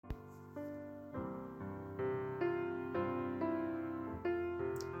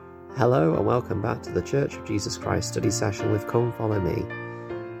Hello and welcome back to the Church of Jesus Christ study session with Come Follow Me.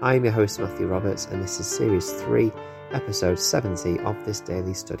 I am your host Matthew Roberts and this is Series 3, Episode 70 of this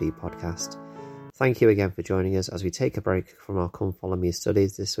daily study podcast. Thank you again for joining us as we take a break from our Come Follow Me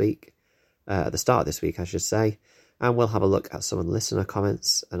studies this week, at the start of this week I should say, and we'll have a look at some of the listener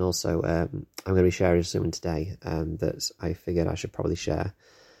comments and also I'm going to be sharing something today that I figured I should probably share.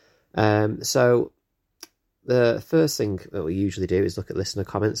 So the first thing that we usually do is look at listener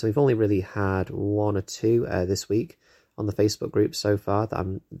comments. So we've only really had one or two this week on the Facebook group so far that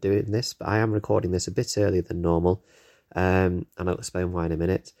I'm doing this, but I am recording this a bit earlier than normal, and I'll explain why in a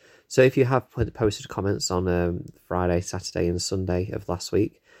minute. So if you have posted comments on Friday, Saturday and Sunday of last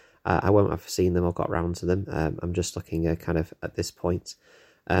week, I won't have seen them or got round to them. I'm just looking kind of at this point.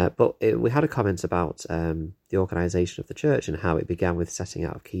 We had a comment about the organisation of the church and how it began with setting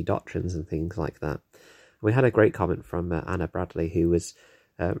out of key doctrines and things like that. We had a great comment from Anna Bradley, who was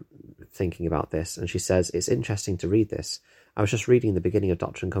thinking about this, and she says, "It's interesting to read this. I was just reading the beginning of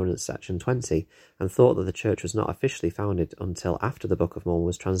Doctrine and Covenants section 20 and thought that the church was not officially founded until after the Book of Mormon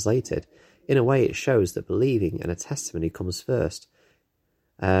was translated. In a way, it shows that believing and a testimony comes first."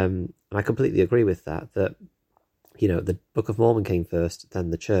 And I completely agree with that, you know, the Book of Mormon came first,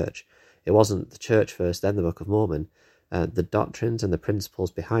 then the church. It wasn't the church first, then the Book of Mormon. The doctrines and the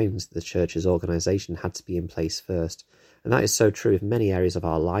principles behind the church's organisation had to be in place first. And that is so true of many areas of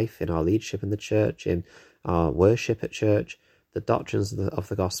our life, in our leadership in the church, in our worship at church. The doctrines of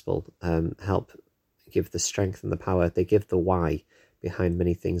the gospel help give the strength and the power. They give the why behind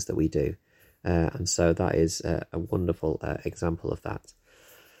many things that we do. And so that is a wonderful example of that.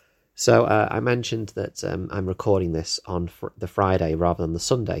 So I mentioned that I'm recording this on the Friday rather than the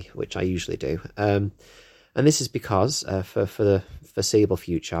Sunday, which I usually do. And this is because for the foreseeable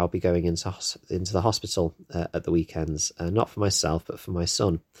future, I'll be going into the hospital at the weekends, not for myself, but for my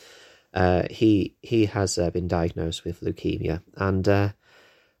son. He has been diagnosed with leukemia, and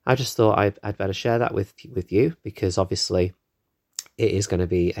I just thought I'd better share that with you, because obviously it is going to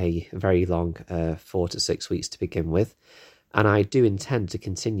be a very long 4 to 6 weeks to begin with, and I do intend to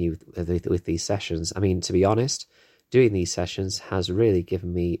continue with these sessions. I mean, to be honest, doing these sessions has really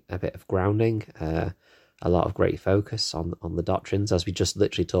given me a bit of grounding, a lot of great focus on the doctrines, as we just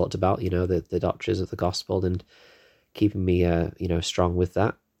literally talked about, you know, the doctrines of the gospel, and keeping me, strong with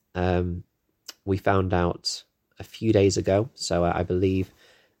that. We found out a few days ago, so I believe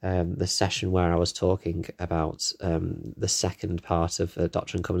the session where I was talking about the second part of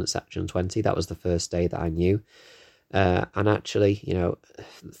Doctrine and Covenants section 20, that was the first day that I knew. And actually, you know,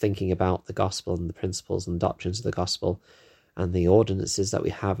 thinking about the gospel and the principles and doctrines of the gospel, and the ordinances that we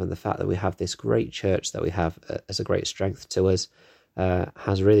have, and the fact that we have this great church that we have as a great strength to us,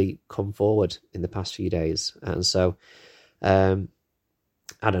 has really come forward in the past few days. And so I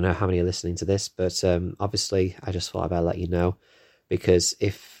don't know how many are listening to this, but obviously I just thought I'd better let you know, because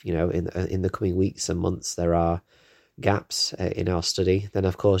if, you know, in the coming weeks and months there are gaps in our study, then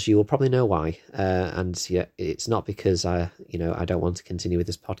of course you will probably know why. And yeah, it's not because I don't want to continue with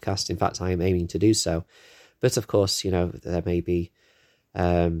this podcast. In fact, I am aiming to do so. But of course, you know, there may be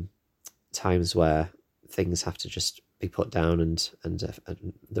times where things have to just be put down, and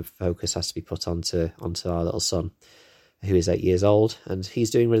the focus has to be put onto our little son, who is 8 years old, and he's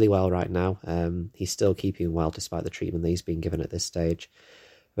doing really well right now. He's still keeping well despite the treatment that he's been given at this stage.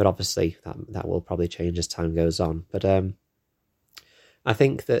 But obviously that will probably change as time goes on. But I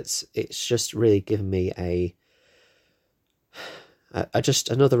think that it's just really given me just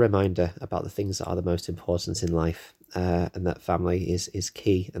another reminder about the things that are the most important in life, and that family is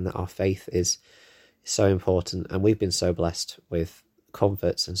key, and that our faith is so important. And we've been so blessed with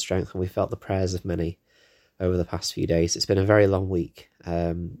comforts and strength, and we felt the prayers of many over the past few days. It's been a very long week,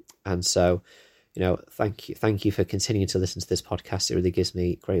 and so, you know, thank you for continuing to listen to this podcast. It really gives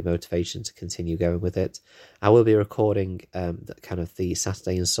me great motivation to continue going with it. I will be recording the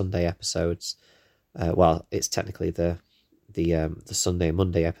Saturday and Sunday episodes. Well, it's technically the Sunday and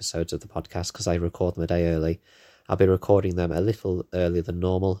Monday episodes of the podcast, because I record them a day early. I'll be recording them a little earlier than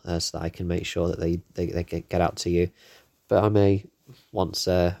normal, so that I can make sure that they get out to you. But I may, once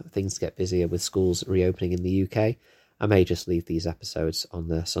things get busier with schools reopening in the UK, I may just leave these episodes on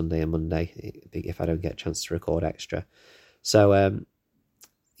the Sunday and Monday if I don't get a chance to record extra. So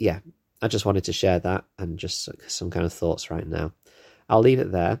I just wanted to share that, and just some kind of thoughts right now. I'll leave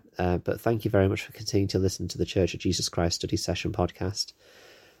it there, but thank you very much for continuing to listen to the Church of Jesus Christ Study Session podcast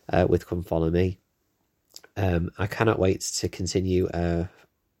with Come Follow Me. I cannot wait to continue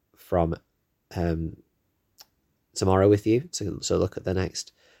from tomorrow with you to look at the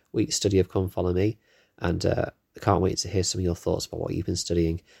next week's study of Come Follow Me, and I can't wait to hear some of your thoughts about what you've been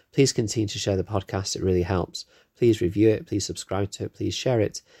studying. Please continue to share the podcast. It really helps. Please review it. Please subscribe to it. Please share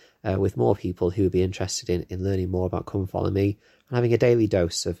it with more people who would be interested in learning more about Come Follow Me and having a daily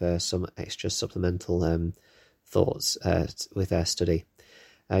dose of some extra supplemental thoughts with their study.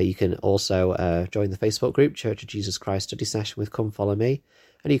 You can also join the Facebook group, Church of Jesus Christ Study Session with Come Follow Me.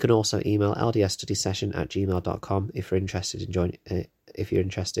 And you can also email ldsstudysession@gmail.com if you're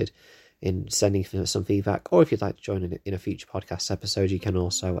interested in sending some feedback, or if you'd like to join in a future podcast episode, you can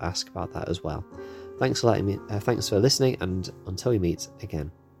also ask about that as well. Thanks for listening, and until we meet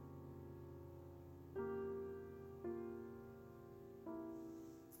again.